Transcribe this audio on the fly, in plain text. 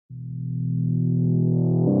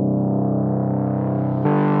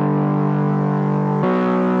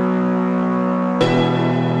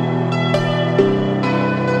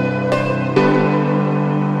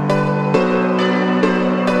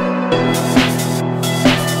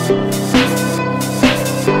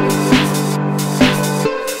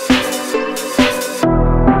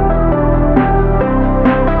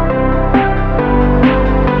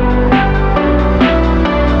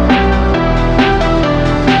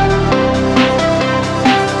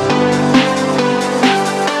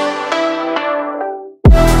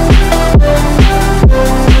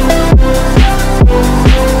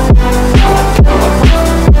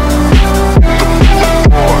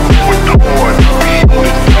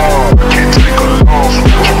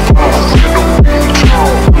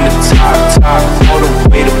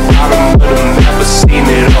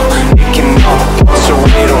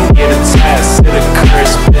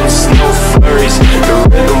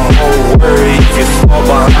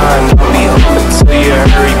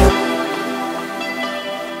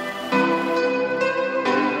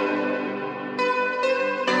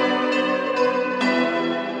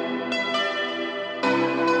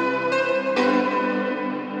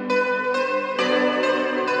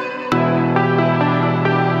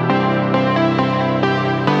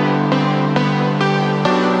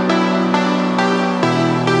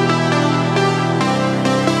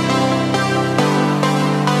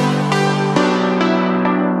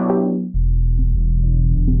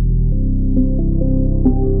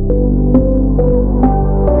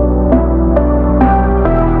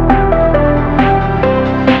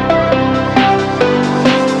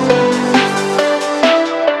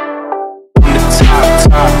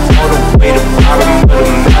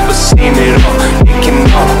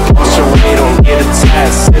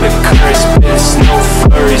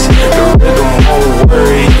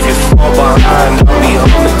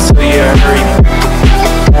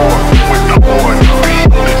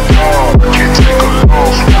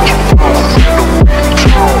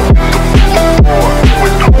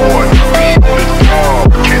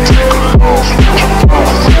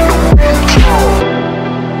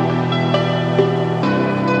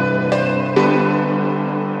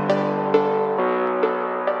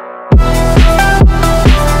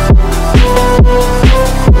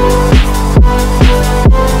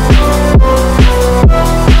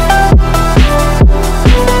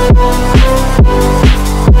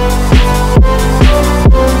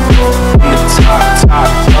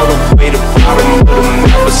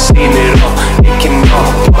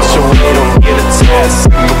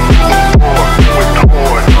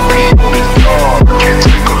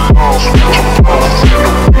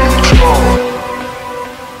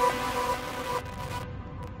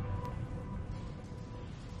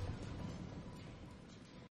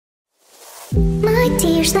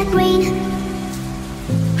like rain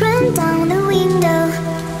run down the window.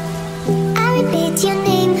 I repeat your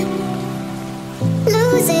name,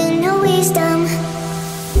 losing no wisdom.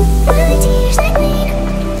 My tears like rain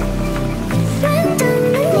run down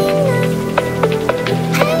the window.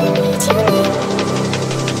 I repeat your name,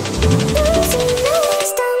 losing no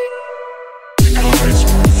wisdom. Eyes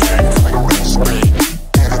fake like a red snake,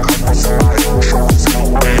 and a couple side shows no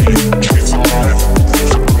way. She's alive,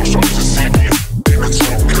 there's a girl starts to see me. It's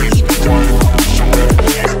so crazy, why I'm so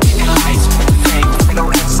happy. Eyes fake like a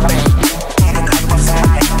red snake, and a couple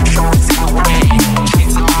side shows no way.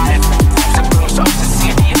 She's alive, there's a girl starts to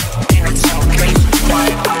see me. It's so crazy, why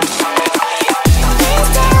I'm so happy. Please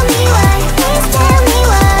tell me why, please tell me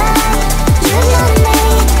why you love me.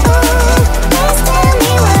 Ooh, please tell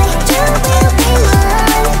me why you will be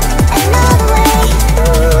mine another way.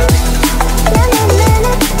 Ooh, na na na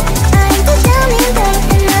na, I'm the drowning babe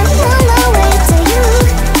and I'm on my way to you.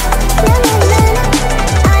 Na na na na,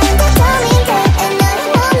 I'm the drowning babe and I'm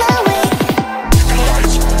on my way.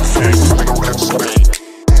 Eyes fake like a red snake,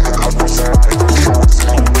 and a couple side shows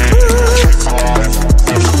no way. She's alive,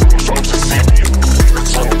 there's a girl starts to see me.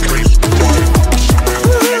 It's so crazy, why I'm so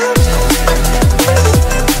happy.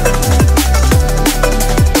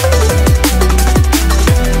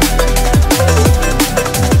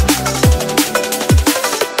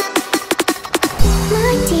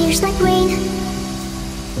 My tears like rain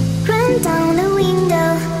run down the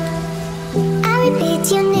window. I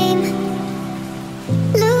repeat your name,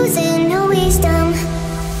 losing no wisdom.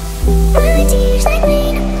 My tears like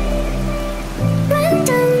rain run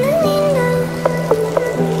down the window.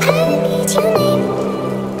 I repeat your name,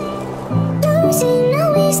 losing no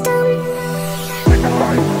wisdom.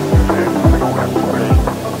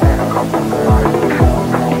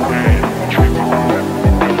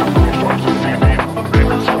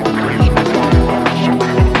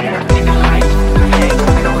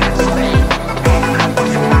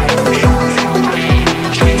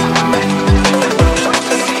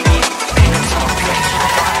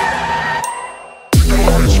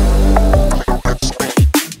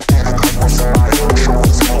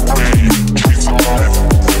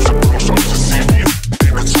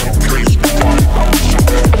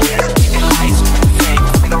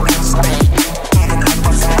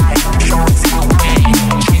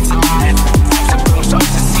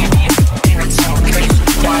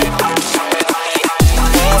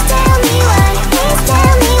 Please tell me why, please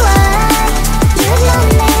tell me why you love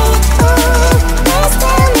me. Ooh, please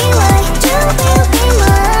tell me why you will be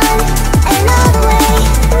mine another way.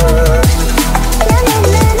 Ooh, na na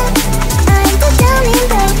na na, I'm the drowning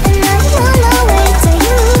babe and I'm on my way to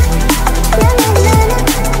you. Na na na na,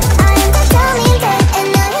 I'm the drowning babe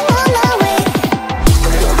and I'm on my way.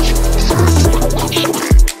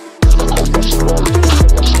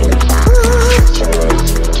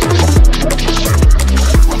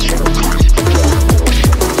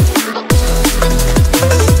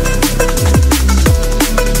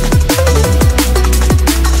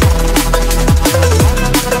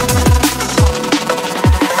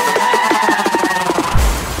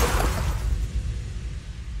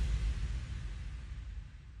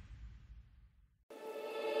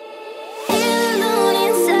 Alone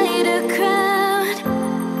inside a crowd,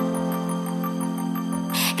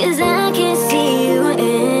 'cause I can't see you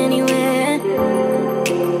anywhere.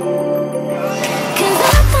 'Cause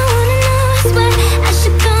I don't wanna know where I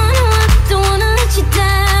should go, no, I don't wanna let you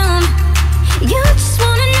down. You just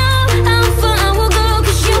wanna know how far I will go,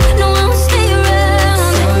 'cause you know I won't stay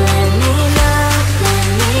around. So let me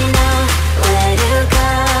know where to go.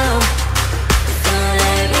 So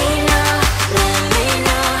let me know where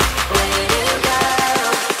to go.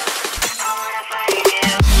 I wanna find you.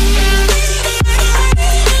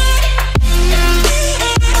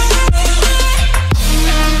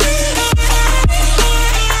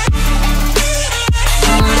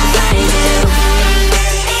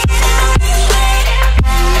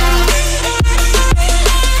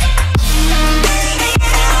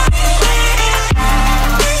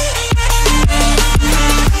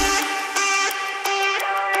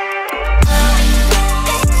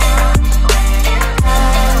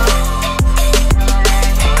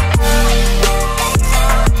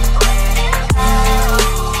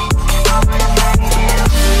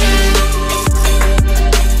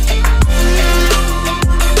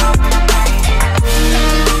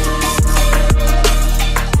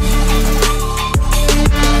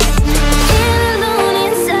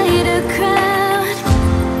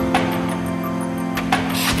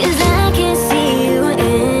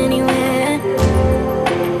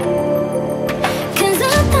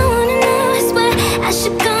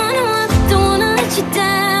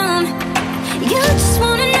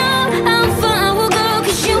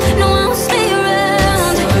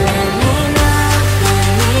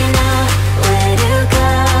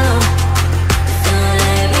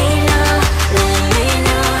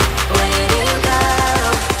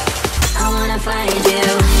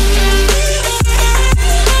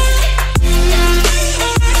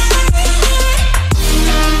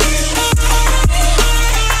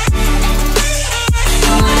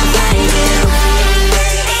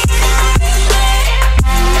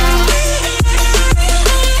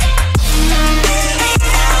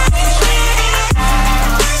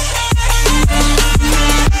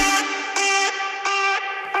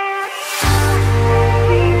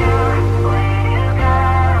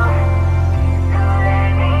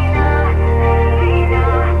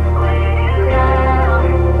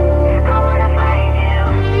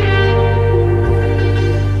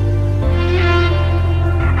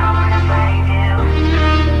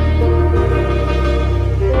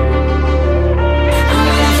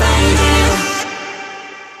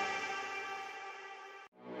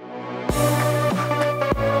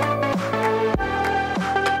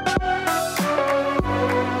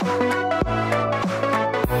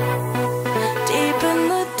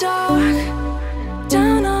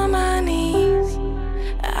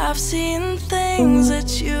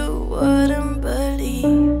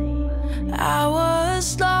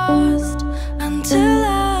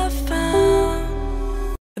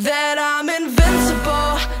 that I'm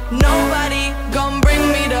invincible. Nobody gon'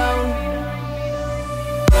 bring me down.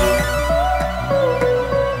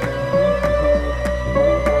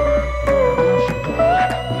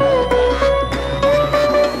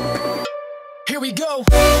 Here we go.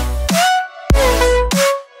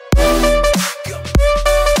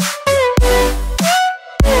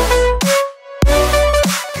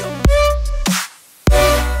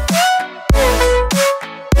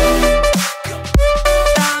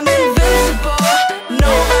 I'm invincible.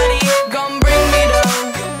 Nobody gon' bring me down.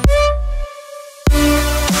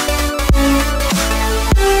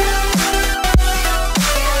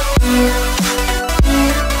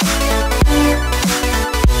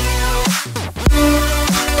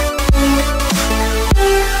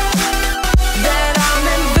 That I'm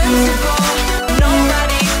invincible.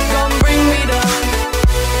 Nobody gon' bring me down.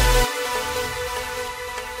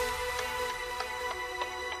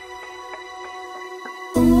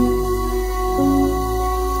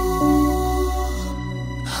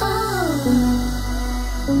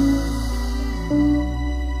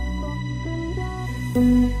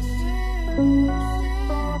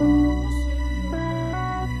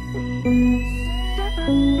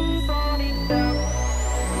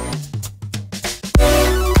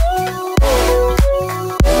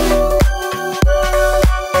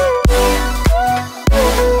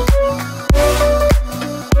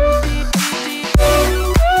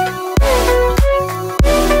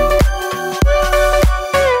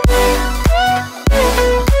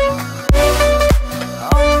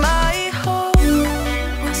 All my hope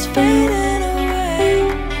was fading away.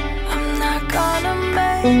 I'm not gonna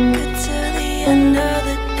make it to the end of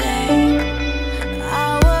the day. I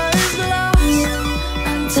was lost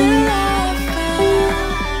until I found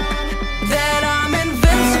that I'm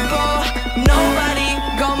invincible. Nobody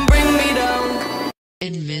gon' bring me down.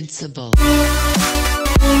 Invincible.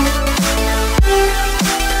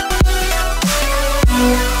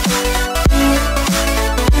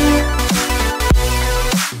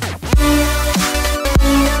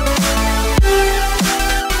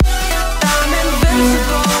 I'm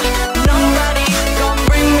invincible. Nobody gon'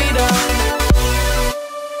 bring me down.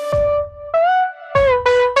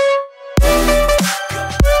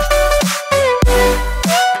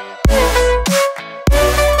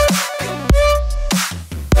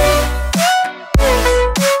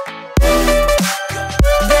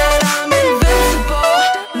 That I'm invincible.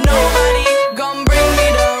 Nobody gon' bring me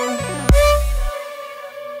down.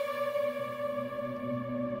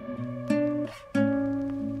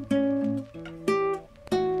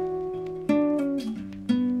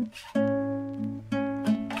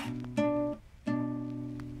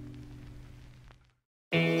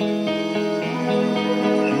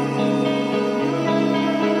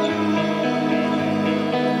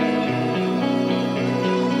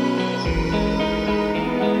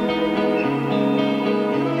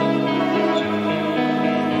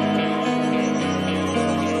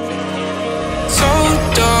 So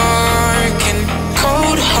dark and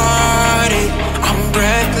cold-hearted, I'm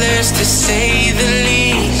breathless to say the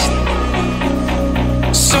least.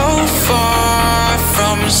 So far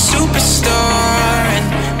from a superstar, and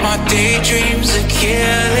my daydreams are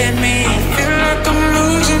killing me. Feel like I'm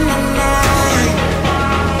losing my mind.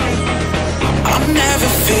 I'm never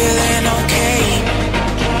feeling okay.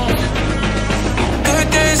 Good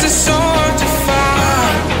days are so hard to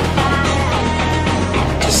find.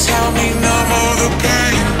 Just help me numb all the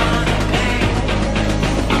pain.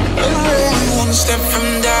 I'm only one step from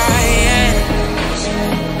dying.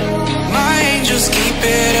 My angels keep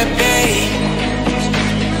it at bay.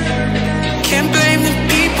 Can't blame the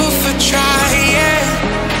people for trying.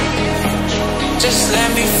 Just let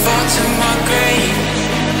me fall to my grave.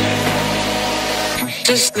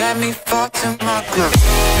 Just let me fall to my grave.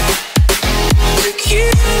 To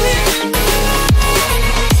kill it.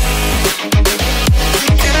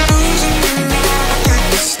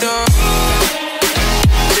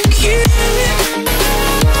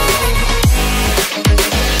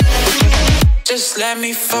 Just let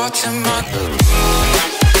me fall to my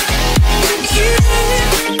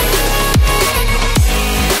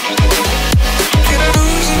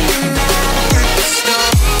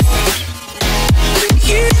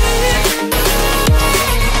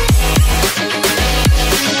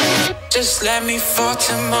Just let me fall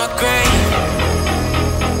to my grave.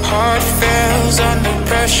 Heart fails under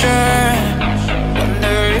pressure.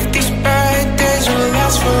 Wonder if these bad days will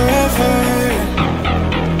last forever.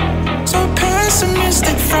 So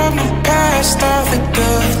pessimistic from the past. All the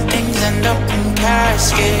good things end up in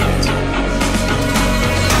caskets.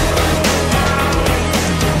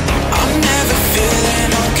 I'm never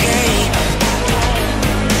feeling okay.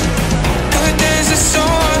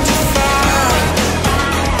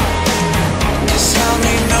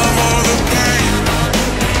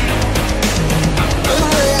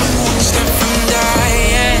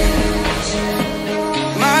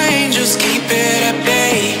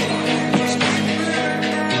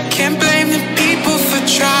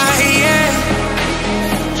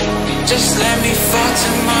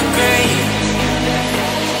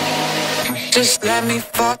 Just let me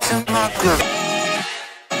fall to my groove.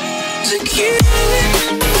 Secure.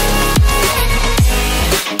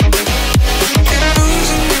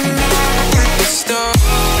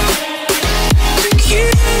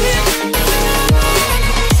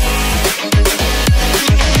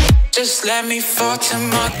 Just let me fall to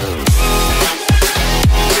my groove.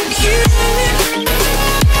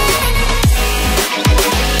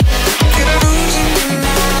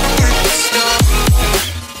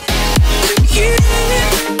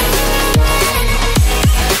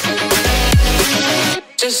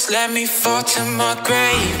 Just let me fall to my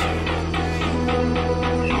grave.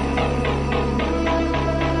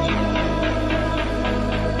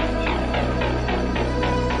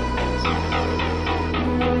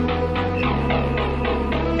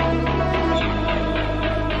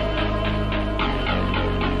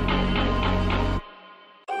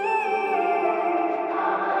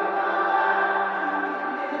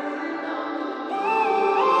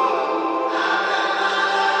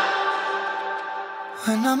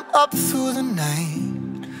 When I'm up through the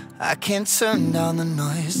night, I can't turn down the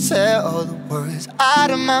noise. Tear all the worries out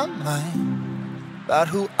of my mind about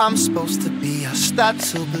who I'm supposed to be. I start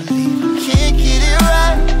to believe I can't get it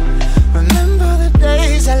right. Remember the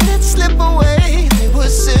days I let slip away. They were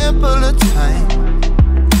simpler times.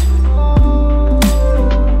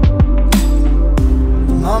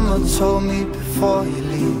 Mama told me before you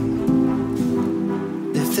leave,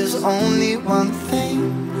 if there's only one thing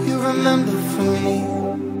you remember from me,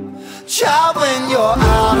 child, when you're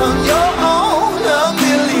out on your own, a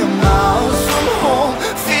million miles from home,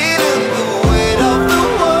 feeling the weight of the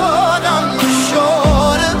world on your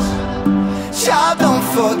shoulders. Child, don't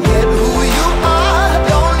forget who you are.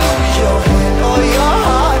 Don't lose your head or your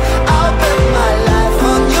heart. I'll bet my life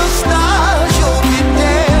on your stars. You'll be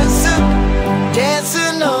dancing,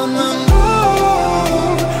 dancing on the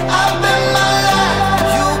moon. I'll bet my life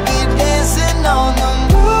you'll be dancing on the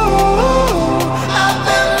moon. I'll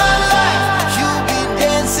bet my life you'll be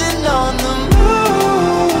dancing on the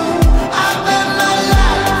moon. I'll bet my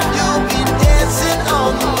life you'll be dancing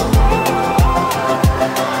on the moon.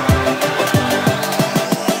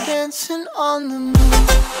 Dancing on the moon.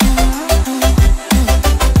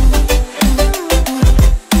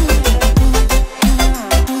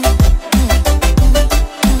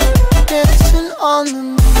 Dancing on the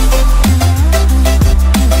moon.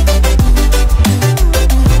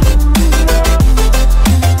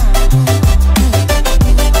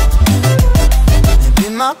 Maybe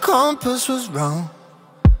my compass was wrong,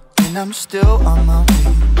 and I'm still on my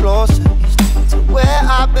way closer each day to where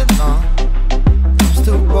I belong. I'm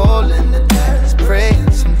still rolling the dice,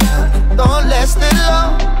 praying sometimes it don't last that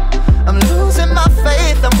long. I'm losing my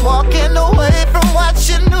faith, I'm walking away from what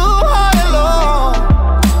you knew all along.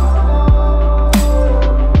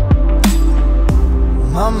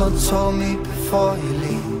 Mama told me before you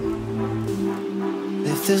leave,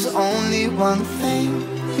 if there's only one thing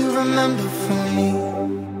you remember from me,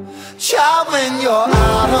 child, when you're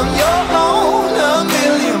out on your own, a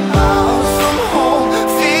million miles from home,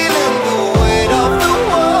 feeling the weight of the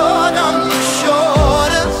world on your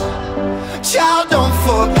shoulders. Child, don't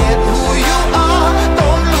forget who you are.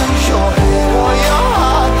 Don't lose your head or your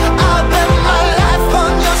heart. I'll bet my life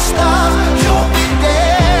on your stars. You'll be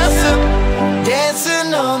dancing, dancing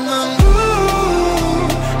on the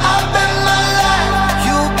moon. I'll bet my life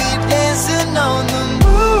you'll be dancing on the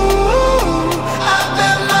moon. I'll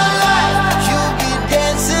bet my life you'll be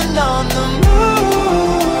dancing on the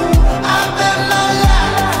moon. I'll bet my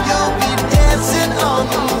life you'll be dancing on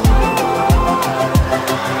the moon.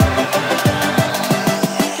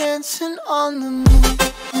 Dancing on the moon.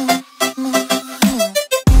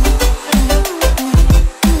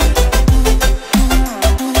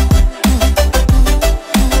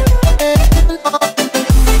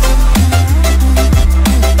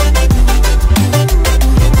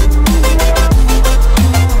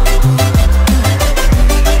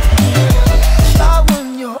 Child, when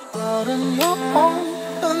you're out on your own,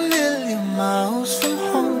 a million miles from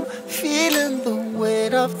home, feeling the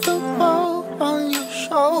weight of the world on your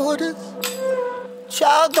shoulders.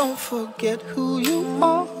 Child, don't forget who you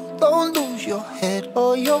are. Don't lose your head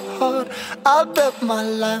or your heart. I'll bet my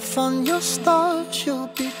life on your stars. You'll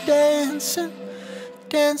be dancing,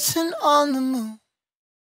 dancing on the moon.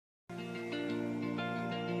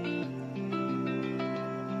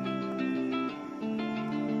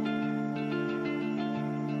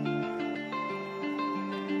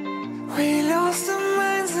 We lost our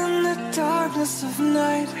minds in the darkness of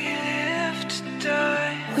night. We live to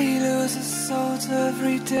die. We lose our souls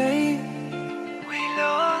every day. We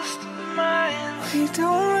lost our minds. We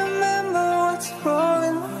don't remember what's wrong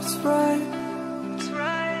and what's right.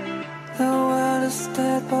 The world is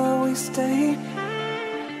dead, but we stay.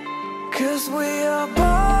 'Cause we are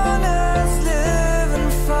born as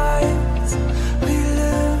living fights. We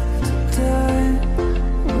live to die,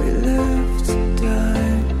 we live to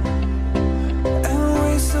die. And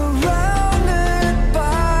we surrounded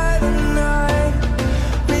by the night.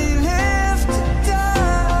 We live to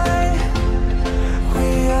die. We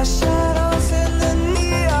are shadows in the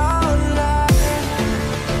neon light.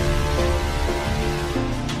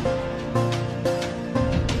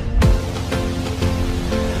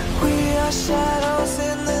 We are shadows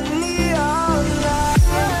in the neon light.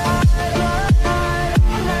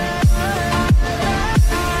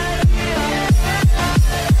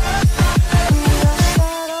 We are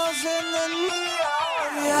shadows in the neon.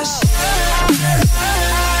 We are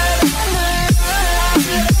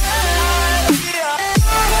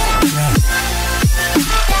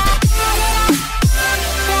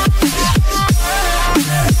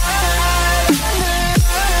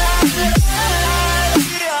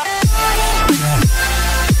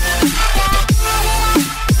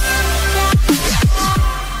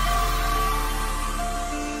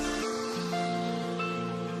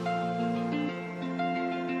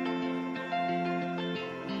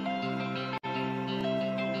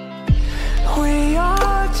We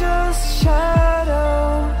are just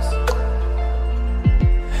shadows.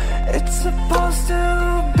 It's supposed to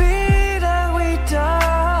be that we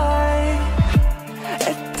die.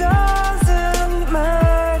 It doesn't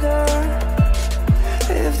matter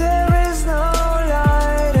if there is no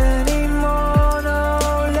light anymore, no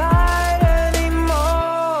light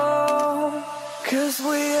anymore. 'Cause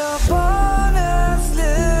we are born as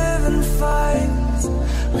living fights.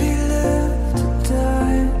 We live to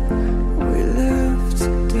die. We live to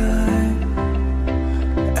die.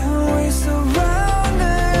 And we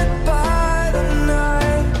surrounded by the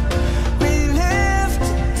night. We live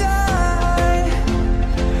to die.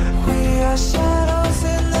 We are shadows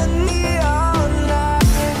in the neon light.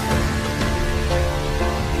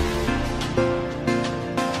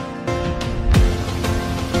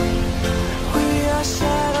 We are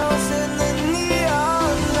shadows in the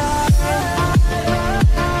neon light.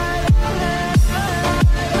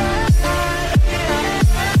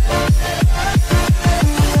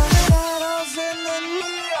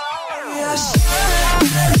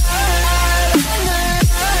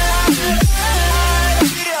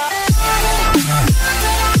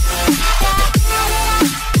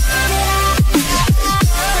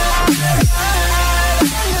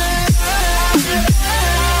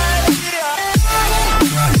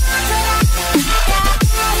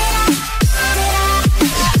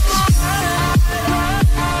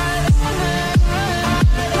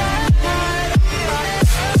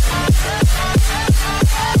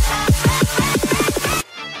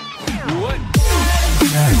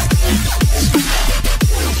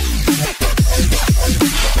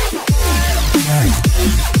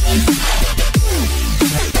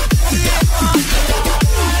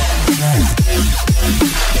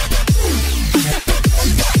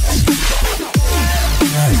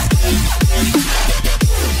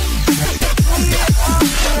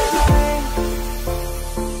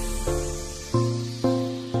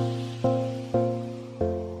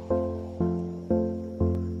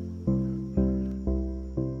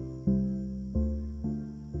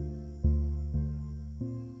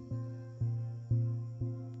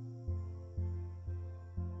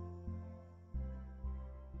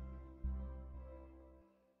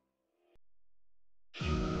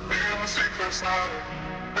 Secrets now,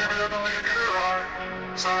 baby, I know you get it right.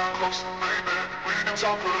 Sound close, baby, we can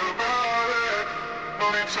talk about it. No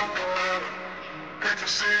need to be mad, hate to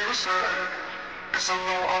see you sad. It's a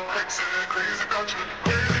low, I'm crazy, crazy got you,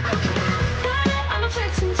 crazy got you. I'm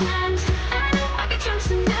affecting times. I get drunk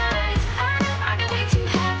some nights. I get way too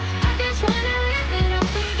high. I just wanna live it up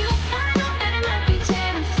with you. I know that it might be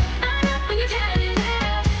tense. I know when you tell it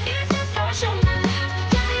out. It's just how I show my love.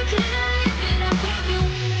 Yeah, you can't live it up with you.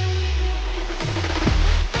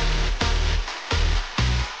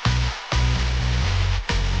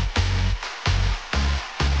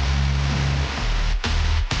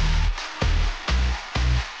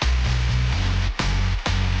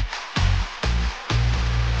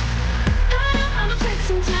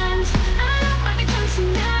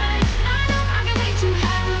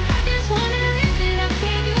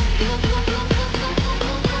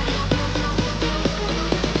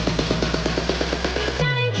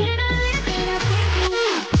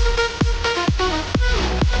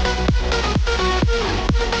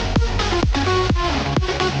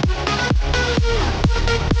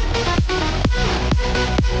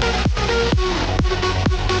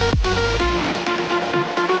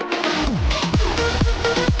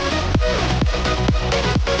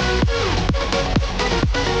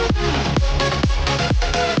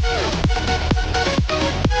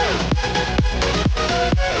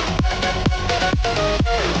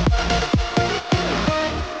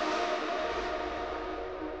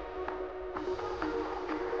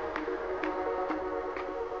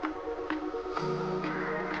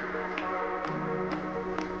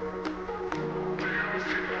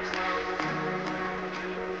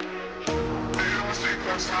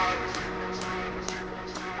 next time.